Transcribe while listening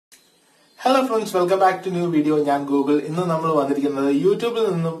Hello friends, welcome back to new video. ഞാൻ Google ഇന്ന് നമ്മൾ വന്നിരിക്കുന്നത് യൂട്യൂബിൽ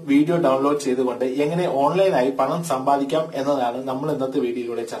നിന്നും വീഡിയോ ഡൗൺലോഡ് ചെയ്തുകൊണ്ട് എങ്ങനെ ഓൺലൈനായി പണം സമ്പാദിക്കാം എന്നതാണ് നമ്മൾ ഇന്നത്തെ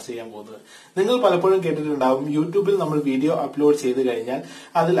വീഡിയോയിലൂടെ ചർച്ച ചെയ്യാൻ പോകുന്നത്. നിങ്ങൾ പലപ്പോഴും കേട്ടിട്ടുണ്ടാവും യൂട്യൂബിൽ നമ്മൾ വീഡിയോ അപ്ലോഡ് ചെയ്ത് കഴിഞ്ഞാൽ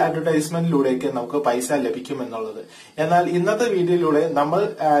അതിൽ അഡ്വർടൈസ്മെന്റിലൂടെയൊക്കെ നമുക്ക് പൈസ ലഭിക്കും എന്നുള്ളത്. എന്നാൽ ഇന്നത്തെ വീഡിയോയിലൂടെ നമ്മൾ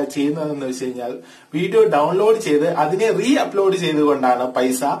ചെയ്യുന്നതെന്ന് വെച്ച് കഴിഞ്ഞാൽ വീഡിയോ ഡൗൺലോഡ് ചെയ്ത് അതിനെ റീ അപ്ലോഡ് ചെയ്തുകൊണ്ടാണ്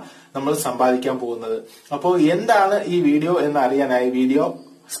പൈസ നമ്മൾ സമ്പാദിക്കാൻ പോകുന്നത്. അപ്പോൾ എന്താണ് ഈ വീഡിയോ എന്ന് അറിയാനായി വീഡിയോ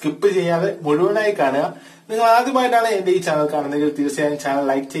സ്കിപ്പ് ചെയ്യാതെ മുഴുവനായി കാണുക. നിങ്ങൾ ആദ്യമായിട്ടാണ് എന്റെ ഈ ചാനൽ കാണുന്നതെങ്കിൽ തീർച്ചയായും ചാനൽ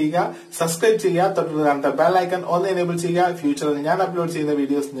ലൈക്ക് ചെയ്യുക, സബ്സ്ക്രൈബ് ചെയ്യുക, തൊട്ടടുത്ത് കാണുന്ന ബെൽ ഐക്കൺ ഒന്ന് എനേബിൾ ചെയ്യുക. ഫ്യൂച്ചറിൽ ഞാൻ അപ്ലോഡ് ചെയ്യുന്ന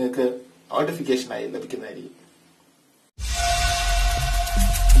വീഡിയോസ് നിങ്ങൾക്ക് നോട്ടിഫിക്കേഷനായി ലഭിക്കുന്നതായിരിക്കും.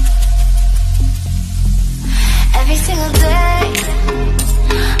 Every single day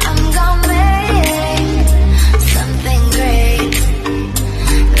I'm gonna make something great.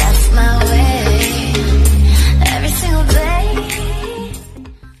 That's my way. Every single day.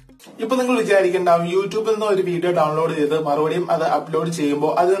 ഇപ്പൊ നിങ്ങൾ വിചാരിക്കണ്ടാവും യൂട്യൂബിൽ നിന്ന് ഒരു വീഡിയോ ഡൗൺലോഡ് ചെയ്ത് മറുപടിയും അത് അപ്ലോഡ്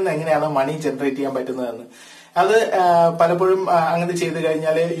ചെയ്യുമ്പോൾ അതിൽ നിന്ന് എങ്ങനെയാണ് മണി ജനറേറ്റ് ചെയ്യാൻ പറ്റുന്നതെന്ന്. അത് പലപ്പോഴും അങ്ങനെ ചെയ്ത്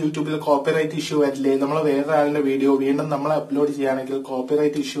കഴിഞ്ഞാൽ യൂട്യൂബിൽ കോപ്പിറൈറ്റ് ഇഷ്യൂ വരില്ലേ? നമ്മൾ വേറൊരാളുടെ വീഡിയോ വീണ്ടും നമ്മൾ അപ്ലോഡ് ചെയ്യുകയാണെങ്കിൽ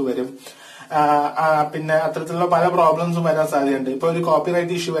കോപ്പിറൈറ്റ് ഇഷ്യൂ വരും. പിന്നെ അത്തരത്തിലുള്ള പല പ്രോബ്ലംസും വരാൻ സാധ്യതയുണ്ട്. ഇപ്പൊ ഒരു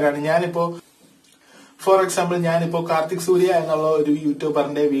കോപ്പിറൈറ്റ് ഇഷ്യൂ വരാണ്. ഞാനിപ്പോ ഫോർ എക്സാമ്പിൾ ഞാനിപ്പോ കാർത്തിക് സൂര്യ എന്നുള്ള ഒരു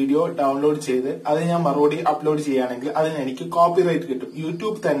യൂട്യൂബറിന്റെ വീഡിയോ ഡൗൺലോഡ് ചെയ്ത് അത് ഞാൻ മറുപടി അപ്ലോഡ് ചെയ്യുകയാണെങ്കിൽ അതിന് എനിക്ക് കോപ്പിറൈറ്റ് കിട്ടും.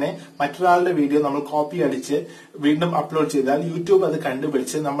 യൂട്യൂബ് തന്നെ മറ്റൊരാളുടെ വീഡിയോ നമ്മൾ കോപ്പി അടിച്ച് വീണ്ടും അപ്ലോഡ് ചെയ്താൽ യൂട്യൂബ് അത്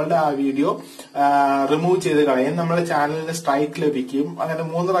കണ്ടുപിടിച്ച് നമ്മളുടെ ആ വീഡിയോ റിമൂവ് ചെയ്ത് കളയും. നമ്മുടെ ചാനലിന് സ്ട്രൈക്ക് ലഭിക്കുകയും അങ്ങനെ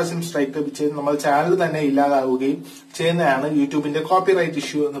 3 പ്രാവശ്യം സ്ട്രൈക്ക് ലഭിച്ച് നമ്മുടെ ചാനൽ തന്നെ ഇല്ലാതാവുകയും ചെയ്യുന്നതാണ് യൂട്യൂബിന്റെ കോപ്പിറൈറ്റ്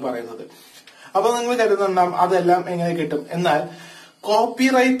ഇഷ്യൂ എന്ന് പറയുന്നത്. അപ്പൊ നിങ്ങൾ കരുതുന്നുണ്ടാവും അതെല്ലാം എങ്ങനെ കിട്ടും. എന്നാൽ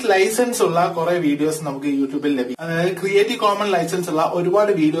കോപ്പിറൈറ്റ് ലൈസൻസ് ഉള്ള കുറെ വീഡിയോസ് നമുക്ക് യൂട്യൂബിൽ ലഭിക്കും. അതായത് ക്രിയേറ്റീവ് കോമൺ ലൈസൻസ് ഉള്ള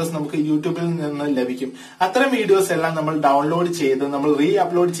ഒരുപാട് വീഡിയോസ് നമുക്ക് യൂട്യൂബിൽ നിന്ന് ലഭിക്കും. അത്തരം വീഡിയോസ് എല്ലാം നമ്മൾ ഡൗൺലോഡ് ചെയ്ത് നമ്മൾ റീ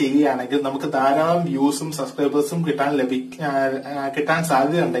അപ്ലോഡ് ചെയ്യുകയാണെങ്കിൽ നമുക്ക് ധാരാളം വ്യൂസും സബ്സ്ക്രൈബേഴ്സും കിട്ടാൻ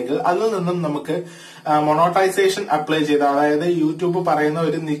സാധ്യതയുണ്ടെങ്കിൽ അതിൽ നിന്നും നമുക്ക് മൊണോട്ടൈസേഷൻ അപ്ലൈ ചെയ്ത്, അതായത് യൂട്യൂബ് പറയുന്ന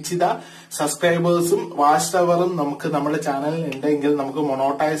ഒരു നിശ്ചിത സബ്സ്ക്രൈബേഴ്സും വാച്ച് അവറും നമുക്ക് നമ്മുടെ ചാനലിൽ ഉണ്ടെങ്കിൽ നമുക്ക്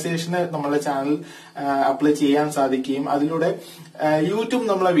മൊണോട്ടൈസേഷന് നമ്മുടെ ചാനൽ അപ്ലൈ ചെയ്യാൻ സാധിക്കുകയും അതിലൂടെ യൂട്യൂബ്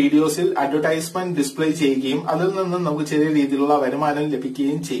നമ്മളെ വീഡിയോസിൽ അഡ്വർടൈസ്മെന്റ് ഡിസ്പ്ലേ ചെയ്യുകയും അതിൽ നിന്നും നമുക്ക് ചെറിയ രീതിയിലുള്ള വരുമാനം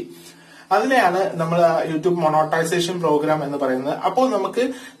ലഭിക്കുകയും ചെയ്യും. അതിനെയാണ് നമ്മൾ യൂട്യൂബ് മൊണോട്ടൈസേഷൻ പ്രോഗ്രാം എന്ന് പറയുന്നത്. അപ്പോൾ നമുക്ക്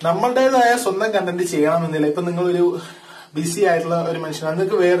നമ്മുടേതായ സ്വന്തം കണ്ടന്റ് ചെയ്യണമെന്നില്ല. ഇപ്പൊ നിങ്ങളൊരു ബിസി ആയിട്ടുള്ള ഒരു മനുഷ്യനാണ്,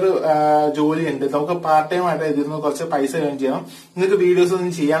 നിങ്ങൾക്ക് വേറൊരു ജോലി ഉണ്ട്, നമുക്ക് പാർട്ട് ടൈം ആയിട്ട് ഇതിൽ നിന്ന് കുറച്ച് പൈസ ഏൺ ചെയ്യണം, നിങ്ങൾക്ക് വീഡിയോസ്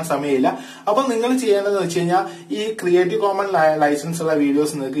ഒന്നും ചെയ്യാൻ സമയമില്ല. അപ്പൊ നിങ്ങൾ ചെയ്യേണ്ടതെന്ന് വെച്ച് കഴിഞ്ഞാൽ ഈ ക്രിയേറ്റീവ് കോമൺ ലൈസൻസ് ഉള്ള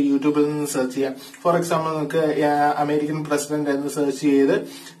വീഡിയോസ് നിങ്ങൾക്ക് യൂട്യൂബിൽ നിന്ന് സെർച്ച് ചെയ്യാം. ഫോർ എക്സാമ്പിൾ നിങ്ങൾക്ക് അമേരിക്കൻ പ്രസിഡന്റ് എന്ന് സെർച്ച് ചെയ്ത്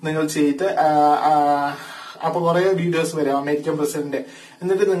നിങ്ങൾ ചെയ്ത് അപ്പൊ കുറെ വീഡിയോസ് വരും അമേരിക്കൻ പ്രസിഡന്റ്.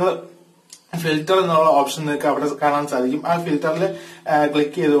 എന്നിട്ട് നിങ്ങൾ ഫിൽറ്റർ എന്നുള്ള ഓപ്ഷൻ നിങ്ങൾക്ക് അവിടെ കാണാൻ സാധിക്കും. ആ ഫിൽറ്ററിൽ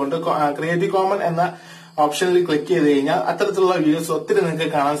ക്ലിക്ക് ചെയ്തുകൊണ്ട് ക്രിയേറ്റീവ് കോമൺ എന്ന ഓപ്ഷനിൽ ക്ലിക്ക് ചെയ്ത് കഴിഞ്ഞാൽ അത്തരത്തിലുള്ള വീഡിയോസ് ഒത്തിരി നിങ്ങൾക്ക്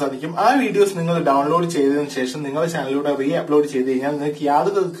കാണാൻ സാധിക്കും. ആ വീഡിയോസ് നിങ്ങൾ ഡൗൺലോഡ് ചെയ്തതിനു ശേഷം നിങ്ങളുടെ ചാനലിലൂടെ റീ അപ്ലോഡ് ചെയ്ത് കഴിഞ്ഞാൽ നിങ്ങൾക്ക്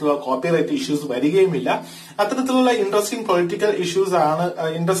യാതൊരു തരത്തിലുള്ള കോപ്പിറൈറ്റ് ഇഷ്യൂസ് വരികയുമില്ല. അത്തരത്തിലുള്ള ഇൻട്രസ്റ്റിംഗ്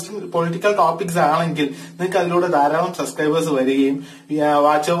പൊളിറ്റിക്കൽ ടോപ്പിക്സ് ആണെങ്കിൽ നിങ്ങൾക്ക് അതിലൂടെ ധാരാളം സബ്സ്ക്രൈബേഴ്സ് വരികയും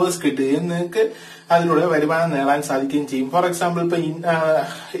വാച്ച് അവേഴ്സ് കിട്ടുകയും നിങ്ങൾക്ക് അതിലൂടെ വരുമാനം നേടാൻ സാധിക്കുകയും ചെയ്യും. ഫോർ എക്സാമ്പിൾ ഇപ്പൊ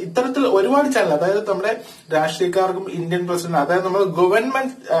ഇത്തരത്തിൽ ഒരുപാട് ചാനൽ, അതായത് നമ്മുടെ രാഷ്ട്രീയക്കാർക്കും ഇന്ത്യൻ പ്രസിഡന്റ്, അതായത് നമ്മുടെ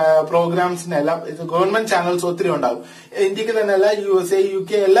ഗവൺമെന്റ് പ്രോഗ്രാംസിനെല്ലാം ഗവൺമെന്റ് ചാനൽസ് ഒത്തിരി ഉണ്ടാവും. ഇന്ത്യക്ക് തന്നെയല്ല, USA,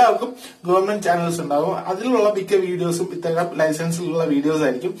 UK എല്ലാവർക്കും ഗവൺമെന്റ് ചാനൽസ് ഉണ്ടാവും. അതിലുള്ള മിക്ക വീഡിയോസും ഇത്തരം ലൈസൻസിലുള്ള വീഡിയോസ്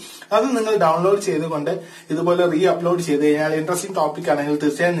ആയിരിക്കും. അത് നിങ്ങൾ ഡൗൺലോഡ് ചെയ്തുകൊണ്ട് ഇതുപോലെ റീ അപ്ലോഡ് ചെയ്ത് കഴിഞ്ഞാൽ ഇൻട്രസ്റ്റിംഗ് ടോപ്പിക് ആണെങ്കിൽ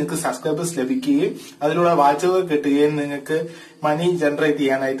തീർച്ചയായും നിങ്ങൾക്ക് സബ്സ്ക്രൈബേഴ്സ് ലഭിക്കുകയും അതിലൂടെ വാച്ച് അവർ കിട്ടുകയും നിങ്ങൾക്ക് മണി ജനറേറ്റ്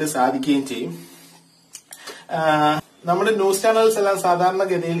ചെയ്യാനായിട്ട് സാധിക്കുകയും ചെയ്യും. നമ്മുടെ ന്യൂസ് ചാനൽസ് എല്ലാം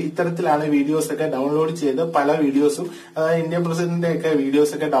സാധാരണഗതിയിൽ ഇത്തരത്തിലാണ് വീഡിയോസ് ഒക്കെ ഡൗൺലോഡ് ചെയ്ത് പല വീഡിയോസും, അതായത് ഇന്ത്യൻ പ്രസിഡന്റിന്റെ ഒക്കെ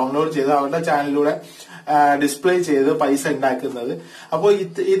വീഡിയോസ് ഒക്കെ ഡൗൺലോഡ് ചെയ്ത് അവരുടെ ചാനലിലൂടെ ഡിസ്പ്ലേ ചെയ്ത് പൈസ ഉണ്ടാക്കുന്നത്. അപ്പോൾ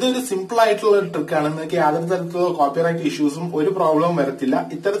ഇതൊരു സിമ്പിൾ ആയിട്ടുള്ള ഒരു ട്രിക്കാണ്. നിങ്ങൾക്ക് യാതൊരു തരത്തിലുള്ള കോപ്പിറൈറ്റ് ഇഷ്യൂസും ഒരു പ്രോബ്ലവും വരത്തില്ല.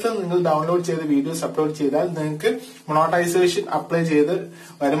 ഇത്തരത്തിൽ നിങ്ങൾ ഡൗൺലോഡ് ചെയ്ത് വീഡിയോസ് അപ്ലോഡ് ചെയ്താൽ നിങ്ങൾക്ക് മൊണോട്ടൈസേഷൻ അപ്ലൈ ചെയ്ത്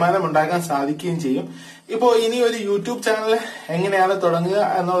വരുമാനം ഉണ്ടാക്കാൻ സാധിക്കുകയും ചെയ്യും. ഇപ്പോ ഇനി ഒരു യൂട്യൂബ് ചാനൽ എങ്ങനെയാണ് തുടങ്ങുക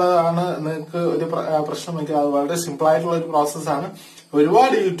എന്നുള്ളതാണ് നിങ്ങൾക്ക് ഒരു പ്രശ്നമെങ്കിൽ അത് വളരെ സിമ്പിൾ ആയിട്ടുള്ള ഒരു പ്രോസസ്സാണ്.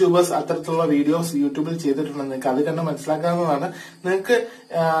 ഒരുപാട് യൂട്യൂബേഴ്സ് അത്തരത്തിലുള്ള വീഡിയോസ് യൂട്യൂബിൽ ചെയ്തിട്ടുണ്ട്. നിങ്ങൾക്ക് അത് കണ്ട് മനസ്സിലാക്കാവുന്നതാണ്. നിങ്ങൾക്ക്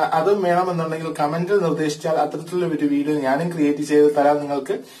അതും വേണമെന്നുണ്ടെങ്കിൽ കമന്റിൽ നിർദ്ദേശിച്ചാൽ അത്തരത്തിലുള്ള ഒരു വീഡിയോ ഞാനും ക്രിയേറ്റ് ചെയ്ത് തരാം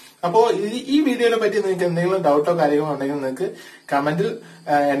നിങ്ങൾക്ക്. അപ്പോ ഈ വീഡിയോയെ പറ്റി നിങ്ങൾക്ക് എന്തെങ്കിലും ഡൗട്ടോ കാര്യങ്ങളോ ഉണ്ടെങ്കിൽ നിങ്ങൾക്ക് കമന്റിൽ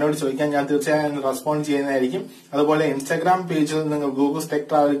എന്നോട് ചോദിക്കാൻ ഞാൻ തീർച്ചയായും റെസ്പോണ്ട് ചെയ്യുന്നതായിരിക്കും. അതുപോലെ ഇൻസ്റ്റാഗ്രാം പേജിൽ നിങ്ങൾ ഗൂഗിൾ ടെക്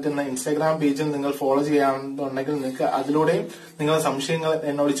ട്രാവൽ എന്ന ഇൻസ്റ്റാഗ്രാം പേജിൽ നിങ്ങൾ ഫോളോ ചെയ്യാനുണ്ടെങ്കിൽ നിങ്ങൾക്ക് അതിലൂടെയും നിങ്ങളുടെ സംശയങ്ങൾ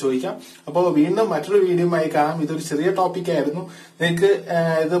എന്നോട് ചോദിക്കാം. അപ്പോൾ വീണ്ടും മറ്റൊരു വീഡിയോയുമായി കാണാം. ഇതൊരു ചെറിയ ടോപ്പിക് ആയിരുന്നു, നിങ്ങൾക്ക്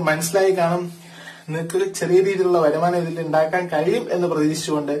ഇത് മനസ്സിലായി കാണും നിങ്ങൾക്ക് ചെറിയ രീതിയിലുള്ള വരുമാനം ഇതിൽ ഉണ്ടാക്കാൻ കഴിയും എന്ന്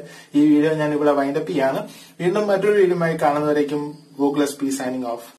പ്രതീക്ഷിച്ചുകൊണ്ട് ഈ വീഡിയോ ഞാൻ ഇവിടെ വൈൻഡപ്പ് ചെയ്യാണ്. വീണ്ടും മറ്റൊരു വീഡിയോയുമായി കാണുന്നവരേക്കും Google S P signing off.